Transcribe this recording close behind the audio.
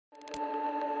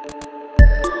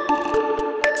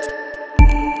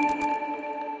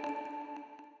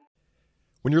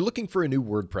When you're looking for a new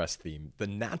WordPress theme, the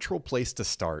natural place to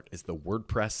start is the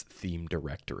WordPress theme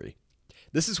directory.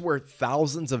 This is where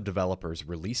thousands of developers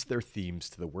release their themes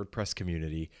to the WordPress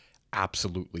community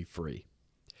absolutely free.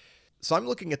 So I'm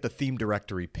looking at the theme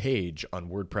directory page on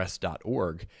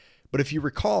WordPress.org, but if you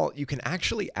recall, you can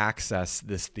actually access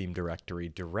this theme directory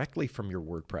directly from your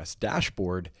WordPress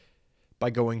dashboard by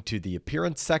going to the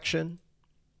Appearance section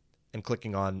and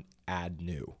clicking on Add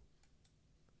New.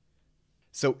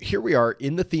 So here we are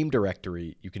in the theme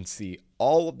directory. You can see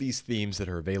all of these themes that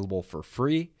are available for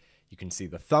free. You can see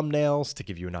the thumbnails to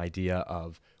give you an idea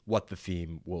of what the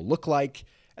theme will look like.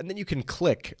 And then you can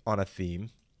click on a theme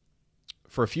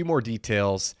for a few more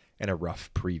details and a rough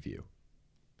preview.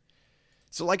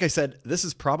 So like I said, this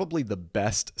is probably the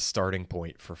best starting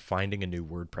point for finding a new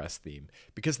WordPress theme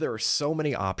because there are so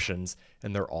many options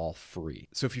and they're all free.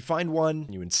 So if you find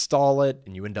one, you install it,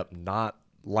 and you end up not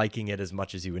liking it as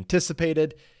much as you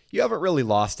anticipated, you haven't really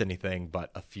lost anything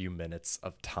but a few minutes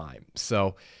of time.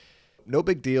 So no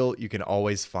big deal. You can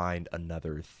always find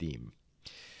another theme.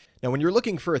 Now, when you're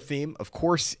looking for a theme, of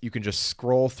course, you can just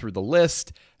scroll through the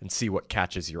list and see what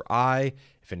catches your eye.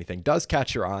 If anything does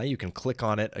catch your eye, you can click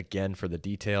on it again for the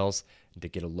details and to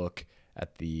get a look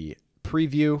at the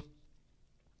preview.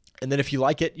 And then if you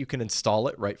like it, you can install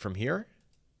it right from here.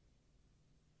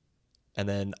 And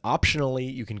then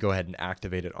optionally, you can go ahead and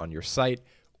activate it on your site,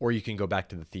 or you can go back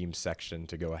to the themes section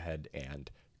to go ahead and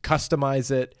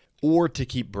customize it, or to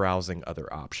keep browsing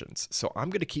other options. So I'm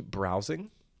going to keep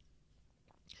browsing.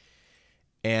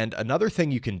 And another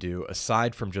thing you can do,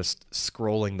 aside from just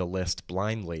scrolling the list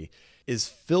blindly, is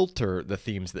filter the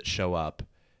themes that show up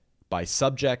by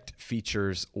subject,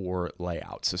 features, or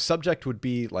layout. So subject would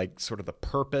be like sort of the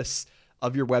purpose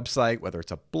of your website, whether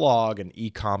it's a blog, an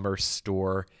e-commerce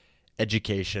store,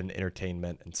 education,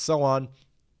 entertainment, and so on.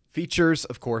 Features,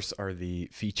 of course, are the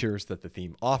features that the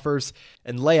theme offers.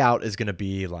 And layout is going to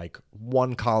be like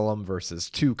one column versus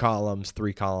 2 columns,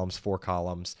 3 columns, 4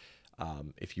 columns.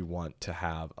 If you want to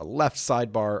have a left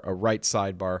sidebar, a right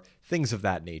sidebar, things of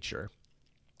that nature.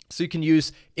 So you can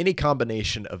use any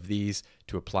combination of these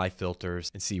to apply filters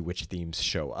and see which themes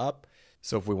show up.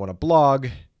 So if we want a blog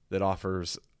that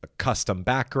offers a custom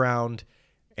background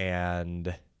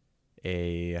and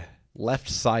a left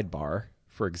sidebar,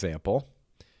 for example,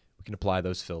 we can apply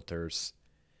those filters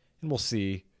and we'll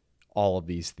see all of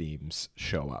these themes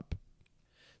show up.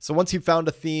 So once you've found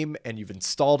a theme and you've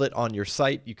installed it on your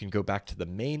site, you can go back to the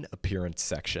main appearance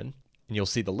section and you'll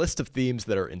see the list of themes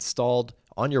that are installed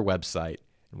on your website.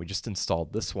 And we just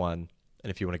installed this one.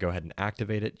 And if you want to go ahead and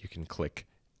activate it, you can click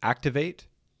Activate.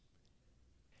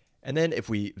 And then if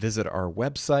we visit our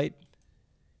website,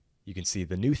 you can see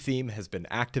the new theme has been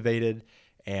activated.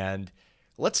 And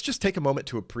let's just take a moment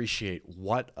to appreciate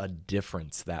what a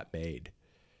difference that made.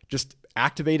 Just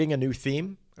activating a new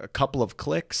theme, a couple of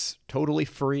clicks, totally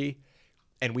free,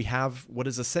 and we have what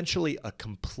is essentially a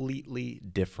completely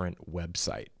different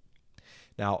website.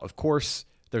 Now, of course,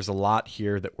 there's a lot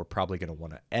here that we're probably going to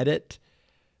want to edit,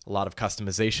 a lot of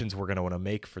customizations we're going to want to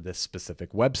make for this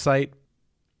specific website,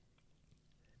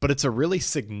 but it's a really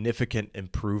significant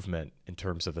improvement in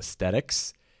terms of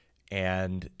aesthetics.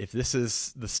 And if this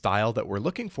is the style that we're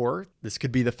looking for, this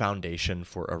could be the foundation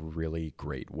for a really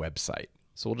great website.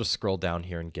 So we'll just scroll down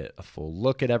here and get a full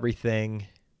look at everything.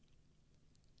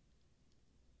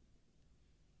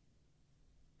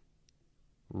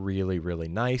 Really, really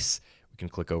nice. We can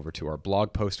click over to our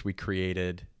blog post we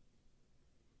created,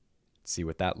 see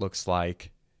what that looks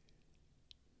like.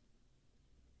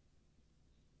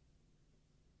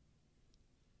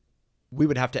 We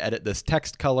would have to edit this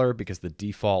text color because the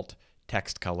default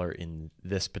text color in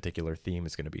this particular theme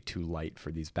is going to be too light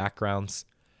for these backgrounds.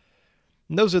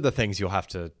 And those are the things you'll have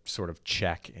to sort of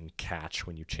check and catch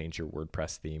when you change your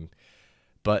WordPress theme.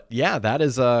 But yeah, that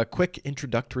is a quick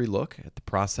introductory look at the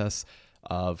process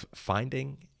of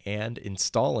finding and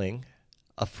installing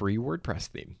a free WordPress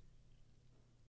theme.